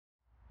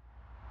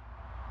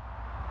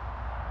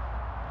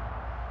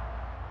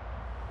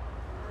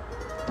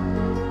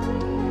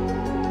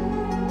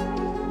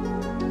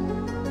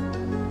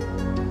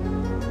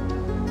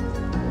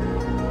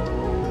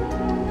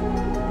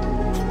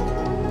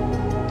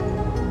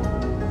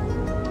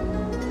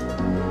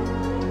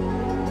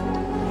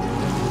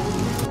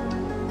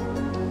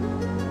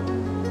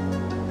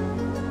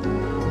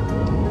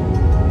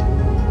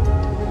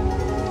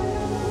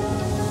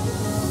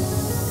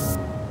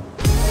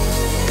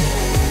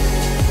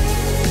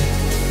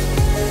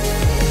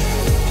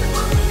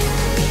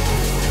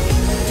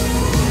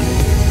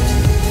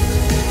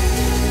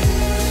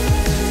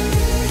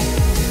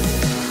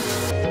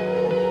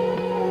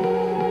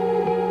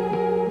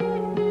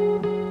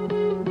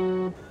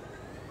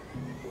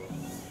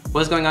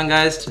What's going on,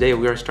 guys? Today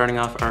we are starting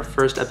off our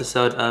first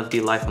episode of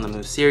the Life on the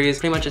Move series.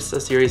 Pretty much it's a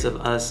series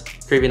of us,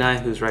 Krivi and I,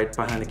 who's right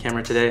behind the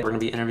camera today. We're gonna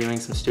be interviewing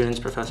some students,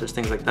 professors,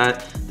 things like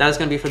that. That is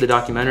gonna be for the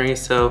documentary,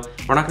 so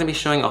we're not gonna be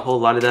showing a whole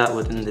lot of that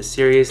within this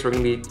series. We're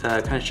gonna be kind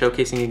of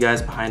showcasing you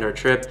guys behind our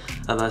trip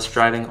of us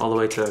driving all the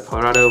way to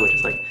Colorado, which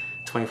is like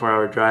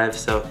 24-hour drive.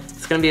 So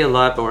it's gonna be a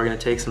lot, but we're gonna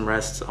take some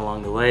rests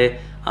along the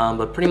way.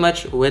 But pretty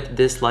much with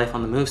this Life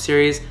on the Move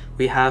series,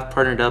 we have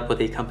partnered up with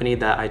a company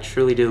that I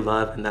truly do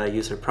love and that I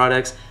use their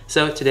products.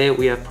 So today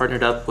we have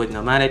partnered up with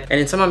NOMATIC. And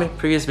in some of my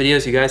previous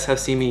videos, you guys have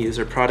seen me use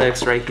their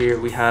products. Right here,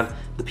 we have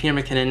the Peter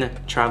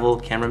McKinnon travel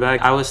camera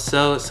bag. I was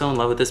so in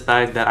love with this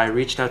bag that I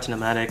reached out to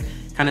NOMATIC,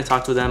 kind of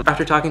talked with them.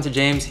 After talking to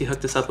James, he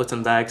hooked us up with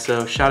some bags,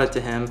 so shout out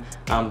to him.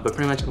 But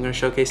pretty much I'm gonna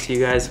showcase to you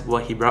guys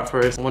what he brought for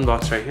us. One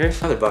box right here,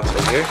 another box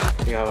right here,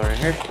 we got one right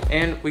here,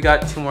 and we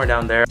got two more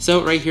down there.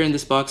 So right here in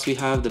this box, we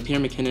have the Peter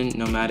McKinnon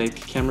NOMATIC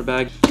camera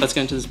bag. Let's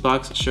get into this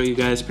box, show you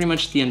guys pretty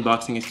much the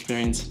unboxing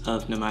experience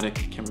of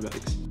NOMATIC camera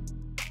bags.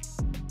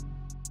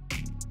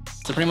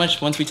 So pretty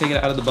much once we take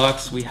it out of the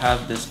box, we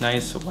have this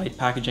nice white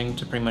packaging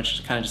to pretty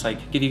much kind of just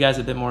like give you guys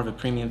a bit more of a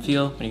premium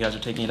feel when you guys are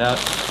taking it out.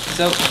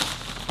 So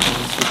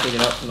once we take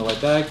it out from the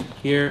white bag,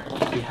 here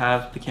we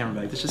have the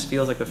camera bag. This just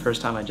feels like the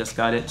first time I just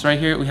got it. So right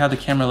here we have the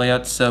camera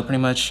layout. So pretty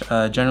much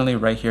generally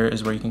right here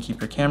is where you can keep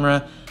your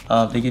camera.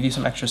 They give you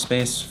some extra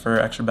space for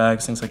extra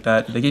bags, things like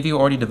that. They give you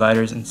already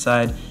dividers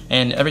inside,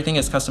 and everything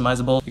is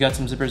customizable. You got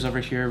some zippers over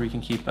here where you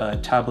can keep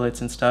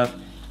tablets and stuff.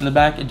 In the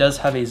back, it does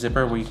have a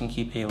zipper where you can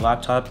keep a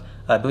laptop.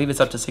 I believe it's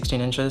up to 16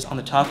 inches. On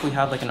the top, we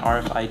have like an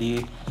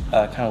RFID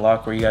kind of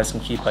lock where you guys can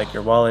keep like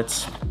your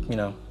wallets, you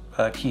know,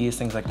 keys,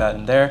 things like that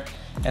in there.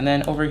 And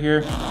then over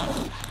here,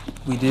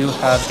 we do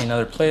have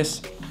another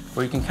place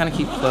where you can kind of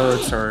keep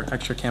clothes or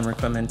extra camera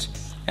equipment.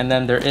 And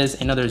then there is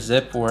another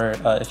zip where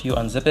if you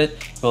unzip it,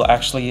 it will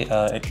actually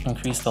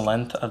increase the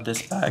length of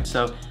this bag.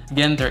 So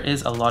again, there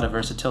is a lot of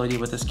versatility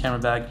with this camera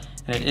bag,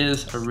 and it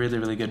is a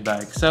really good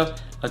bag. So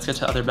let's get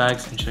to other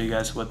bags and show you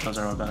guys what those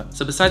are all about.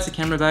 So besides the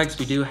camera bags,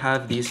 we do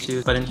have these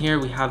two, but in here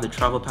we have the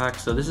travel pack.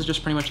 So this is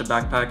just pretty much a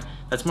backpack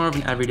that's more of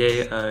an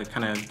everyday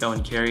kind of go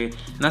and carry.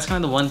 And that's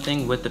kind of the one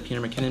thing with the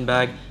Peter McKinnon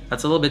bag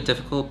that's a little bit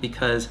difficult,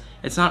 because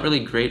it's not really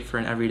great for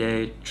an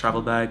everyday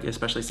travel bag,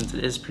 especially since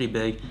it is pretty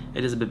big.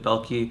 It is a bit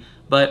bulky,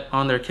 but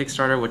on their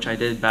Kickstarter, which I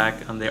did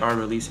back, they are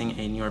releasing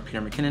a newer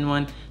Peter McKinnon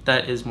one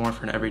that is more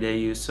for an everyday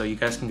use. So you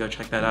guys can go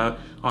check that out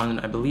on,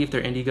 I believe,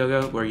 their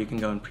Indiegogo, where you can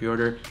go and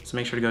pre-order. So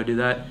make sure to go do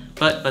that.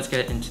 But let's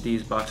get into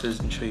these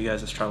boxes and show you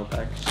guys this travel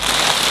pack.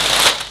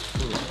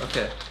 Ooh,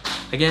 okay.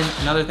 Again,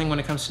 another thing when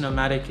it comes to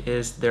NOMATIC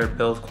is their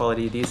build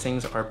quality. These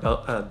things are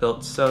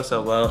built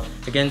so well.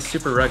 Again,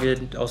 super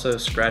rugged, also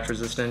scratch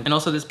resistant. And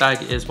also this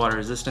bag is water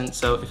resistant.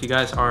 So if you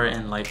guys are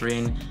in light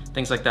rain,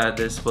 things like that,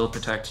 this will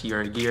protect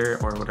your gear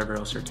or whatever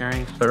else you're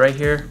carrying. But right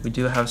here, we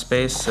do have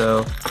space.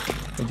 So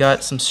we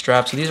got some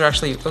straps. So these are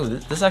actually, oh,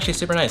 this is actually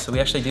super nice. So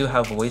we actually do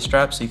have waist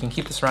straps. So you can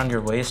keep this around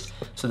your waist.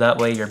 So that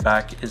way your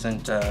back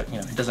isn't, you know,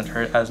 it doesn't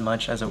hurt as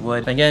much as it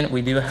would. Again,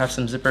 we do have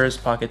some zippers,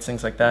 pockets,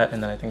 things like that.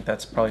 And then I think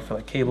that's probably for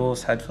like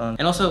cables, headphones.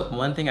 And also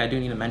one thing I do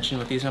need to mention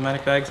with these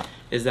NOMATIC bags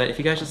is that if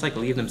you guys just like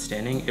leave them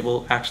standing, it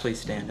will actually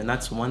stand. And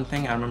that's one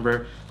thing I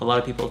remember a lot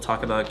of people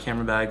talk about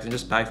camera bags and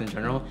just bags in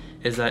general,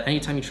 is that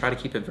anytime you try to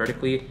keep it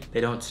vertically, they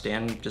don't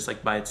stand just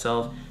like by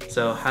itself.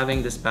 So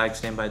having this bag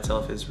stand by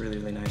itself is really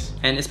nice.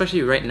 And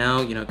especially right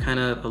now, you know, kind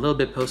of a little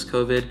bit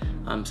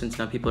post-COVID, since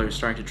now people are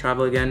starting to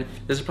travel again,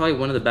 this is probably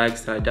one of the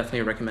bags that I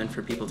definitely recommend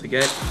for people to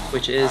get,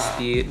 which is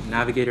the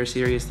Navigator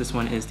series. This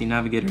one is the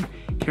Navigator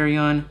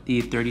Carry-On,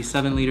 the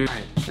 37 liter. All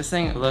right, this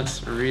thing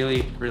looks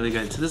really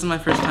good. So this is my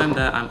first time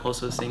that I'm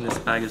also seeing this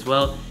bag as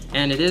well,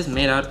 and it is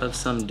made out of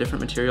some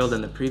different material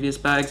than the previous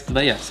bags.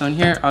 But yeah, so in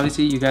here,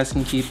 obviously you guys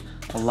can keep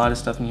a lot of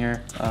stuff in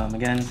here.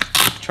 Again,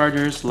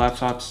 chargers,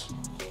 laptops.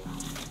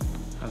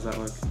 How's that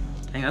look?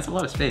 Dang, that's a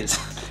lot of space.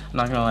 I'm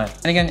not gonna lie.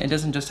 And again, it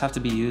doesn't just have to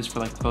be used for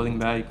like the clothing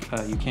bag.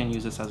 You can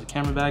use this as a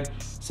camera bag.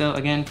 So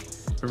again,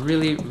 a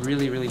really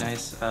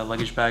nice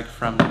luggage bag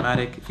from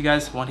NOMATIC. If you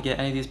guys want to get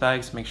any of these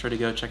bags, make sure to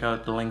go check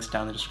out the links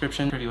down in the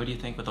description. Krivi, what do you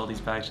think with all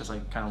these bags just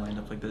like kind of lined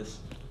up like this?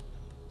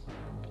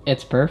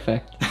 It's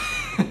perfect.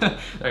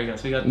 There you go.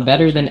 So we got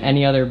better than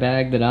any other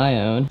bag that I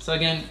own. So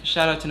again,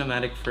 shout out to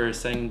NOMATIC for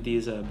sending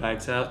these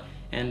bags out.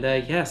 And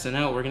yeah, so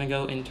now we're gonna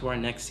go into our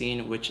next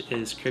scene, which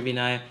is Krivi and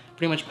I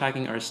pretty much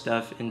packing our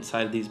stuff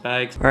inside of these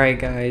bags. All right,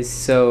 guys,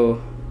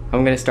 so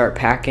I'm gonna start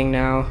packing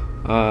now.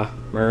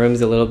 My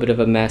room's a little bit of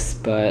a mess,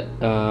 but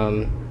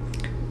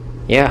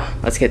yeah,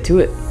 let's get to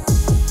it.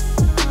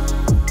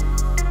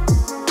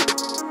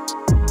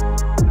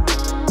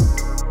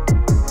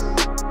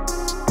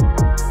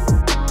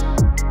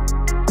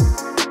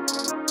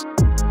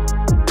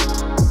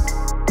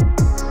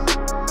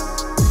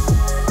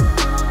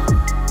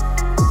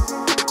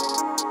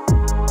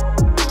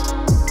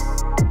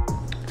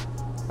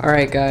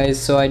 Alright guys,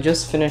 so I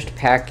just finished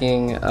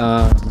packing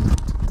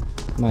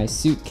my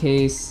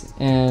suitcase,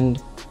 and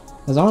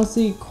I was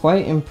honestly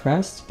quite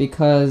impressed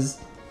because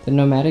the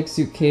NOMATIC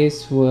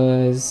suitcase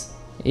was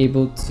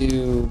able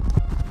to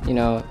you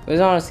know, I was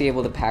honestly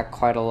able to pack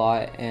quite a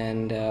lot,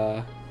 and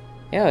yeah,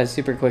 it was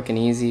super quick and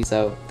easy.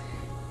 So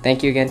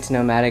thank you again to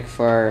NOMATIC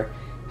for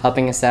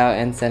helping us out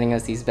and sending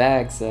us these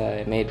bags.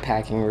 It made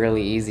packing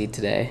really easy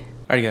today.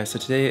 Alright guys, so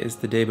today is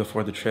the day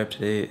before the trip.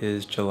 Today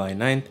is July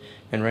 9th,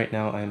 and right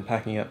now I'm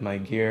packing up my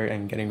gear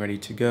and getting ready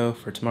to go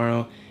for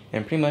tomorrow.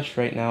 And pretty much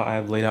right now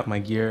I've laid out my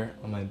gear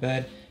on my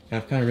bed,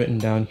 and I've kind of written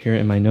down here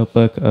in my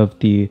notebook of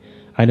the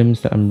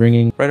items that I'm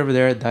bringing. Right over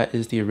there, that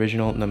is the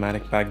original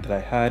NOMATIC bag that I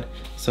had.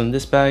 So in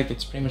this bag,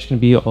 it's pretty much going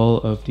to be all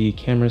of the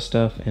camera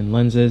stuff and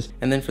lenses.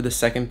 And then for the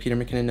second Peter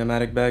McKinnon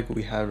NOMATIC bag,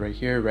 we have right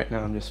here. Right now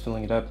I'm just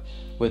filling it up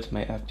with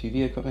my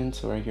FPV equipment.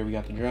 So right here we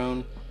got the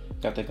drone,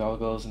 got the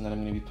goggles, and then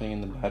I'm going to be putting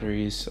in the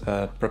batteries,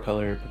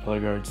 propeller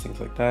guards, things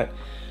like that.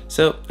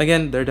 So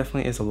again, there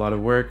definitely is a lot of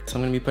work. So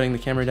I'm going to be putting the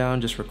camera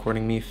down, just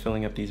recording me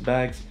filling up these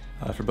bags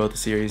for both the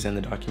series and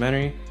the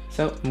documentary.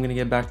 So I'm going to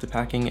get back to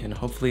packing, and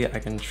hopefully I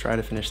can try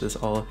to finish this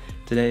all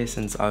today,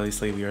 since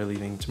obviously we are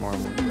leaving tomorrow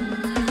morning.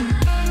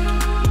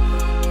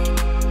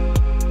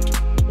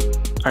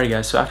 Alright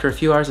guys, so after a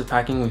few hours of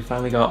packing, we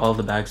finally got all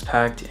the bags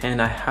packed,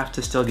 and I have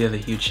to still give a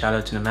huge shout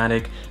out to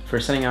NOMATIC for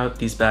sending out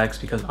these bags,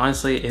 because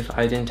honestly, if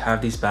I didn't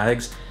have these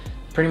bags,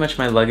 pretty much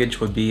my luggage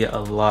would be a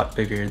lot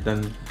bigger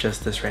than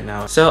just this right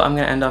now. So I'm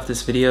gonna end off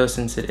this video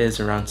since it is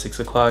around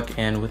 6 o'clock,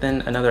 and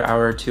within another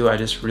hour or two, I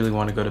just really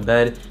want to go to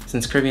bed,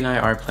 since Krivi and I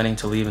are planning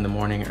to leave in the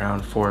morning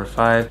around 4 or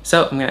 5.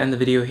 So I'm gonna end the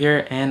video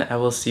here, and I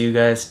will see you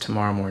guys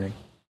tomorrow morning.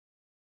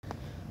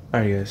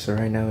 Alright guys, so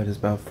right now it is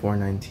about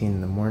 4:19 in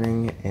the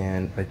morning,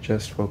 and I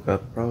just woke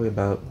up probably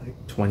about like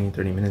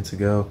 20-30 minutes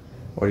ago.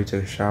 Already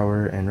took a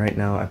shower, and right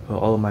now I put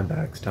all of my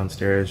bags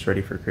downstairs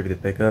ready for Krivi to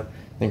pick up.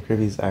 I think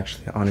Krivi's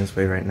actually on his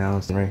way right now.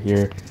 So right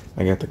here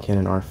I got the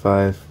Canon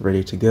R5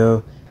 ready to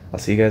go. I'll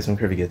see you guys when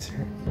Krivi gets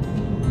here.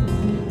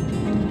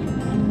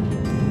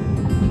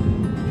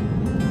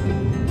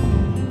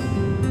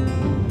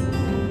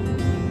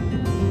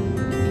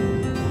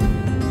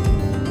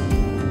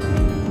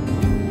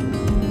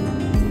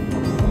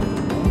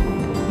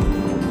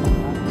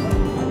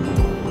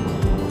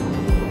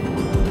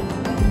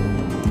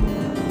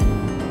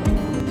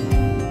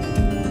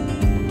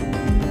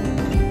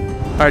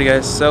 Alright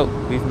guys, so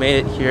we've made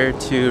it here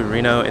to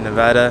Reno in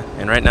Nevada,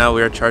 and right now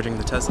we are charging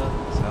the Tesla.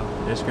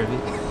 So there's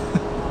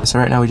Krivi. So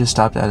right now we just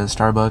stopped at a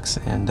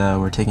Starbucks, and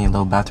we're taking a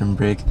little bathroom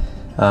break.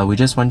 We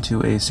just went to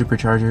a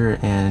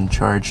supercharger and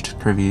charged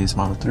Krivi's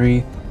Model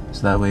 3,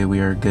 so that way we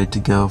are good to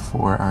go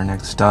for our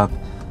next stop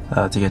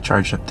to get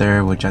charged up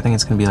there, which I think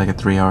it's going to be like a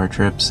 3-hour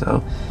trip.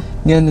 So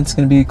again, it's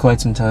going to be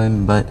quite some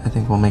time, but I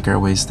think we'll make our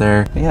ways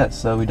there. But yeah,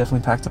 so we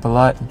definitely packed up a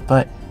lot,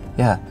 but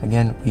yeah,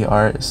 again, we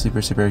are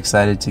super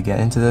excited to get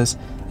into this,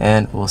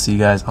 and we'll see you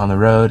guys on the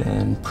road,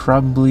 and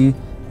probably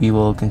we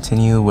will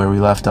continue where we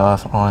left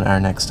off on our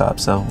next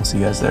stop. So we'll see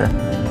you guys there.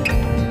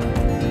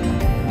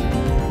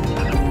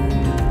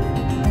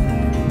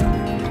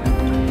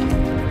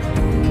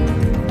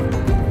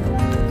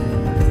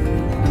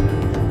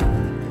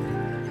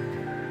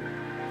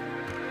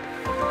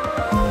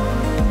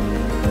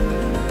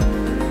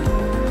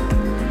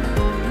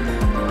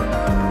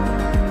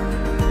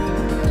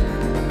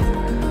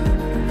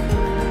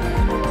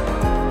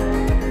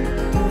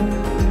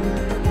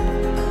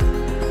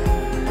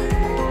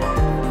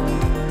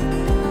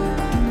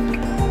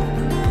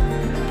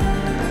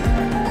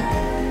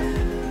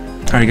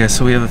 Alright guys,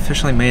 so we have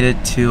officially made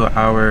it to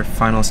our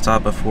final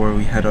stop before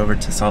we head over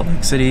to Salt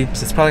Lake City.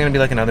 So it's probably going to be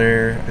like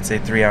another, I'd say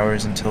 3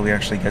 hours until we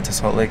actually get to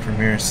Salt Lake from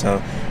here.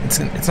 So it's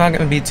not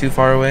going to be too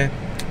far away.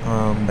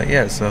 But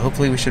yeah, so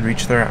hopefully we should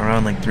reach there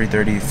around like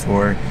 3:30,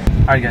 4.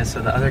 Alright guys, so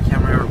the other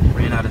camera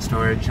ran out of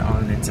storage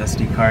on its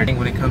SD card.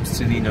 When it comes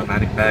to the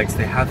NOMATIC bags,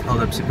 they have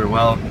held up super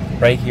well.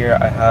 Right here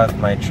I have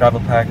my travel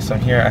pack. So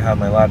here I have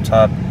my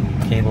laptop,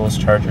 cables,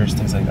 chargers,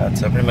 things like that.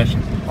 So pretty much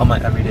all my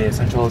everyday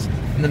essentials.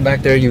 And then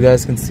back there you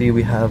guys can see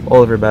we have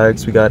all of our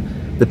bags. We got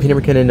the Peter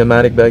McKinnon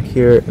NOMATIC bag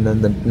here, and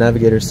then the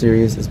Navigator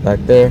series is back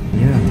there.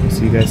 Yeah, we'll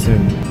see you guys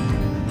soon.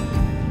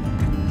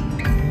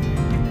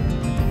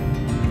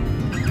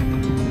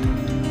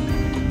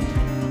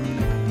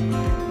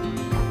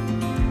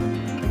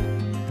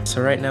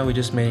 So right now we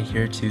just made it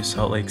here to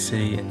Salt Lake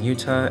City in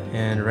Utah,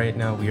 and right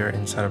now we are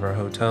inside of our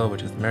hotel,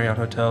 which is the Marriott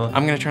Hotel.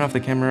 I'm gonna turn off the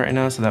camera right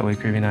now so that way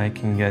Krivi and I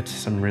can get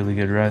some really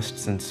good rest,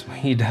 since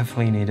we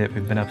definitely need it.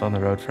 We've been up on the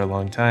road for a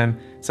long time.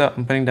 So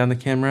I'm putting down the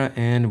camera,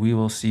 and we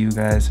will see you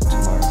guys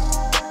tomorrow.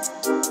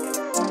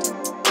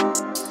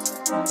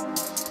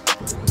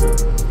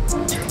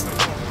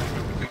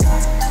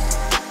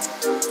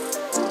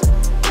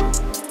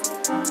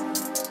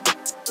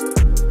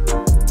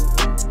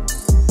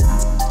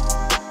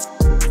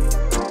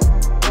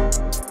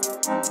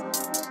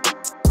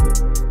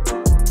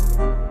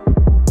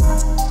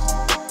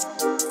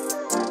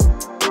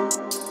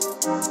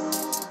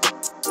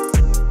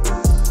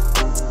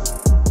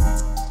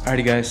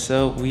 Alrighty guys,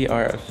 so we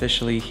are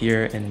officially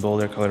here in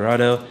Boulder,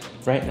 Colorado.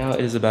 Right now it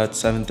is about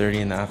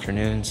 7:30 in the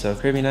afternoon. So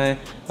Krivi and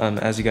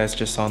I, as you guys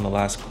just saw in the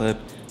last clip,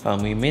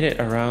 We made it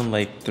around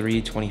like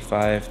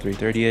 3:25,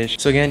 3:30ish.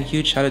 So again,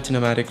 huge shout out to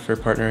NOMATIC for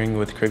partnering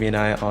with Krivi and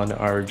I on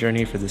our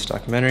journey for this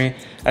documentary,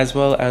 as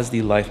well as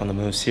the Life on the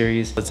Move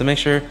series. So make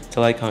sure to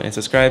like, comment, and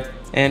subscribe,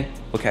 and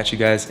we'll catch you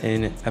guys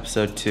in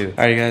episode 2.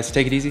 Alright guys,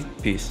 take it easy.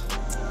 Peace.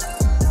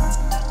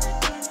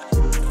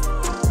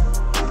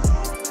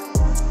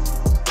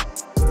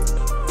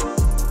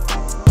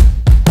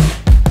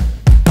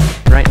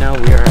 Right now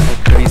we are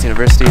at Krivi's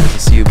University.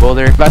 This is CU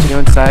Boulder. About to go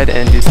inside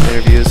and do some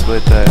interviews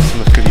with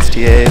some of Krivi's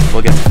TAs.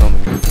 We'll get to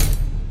filming.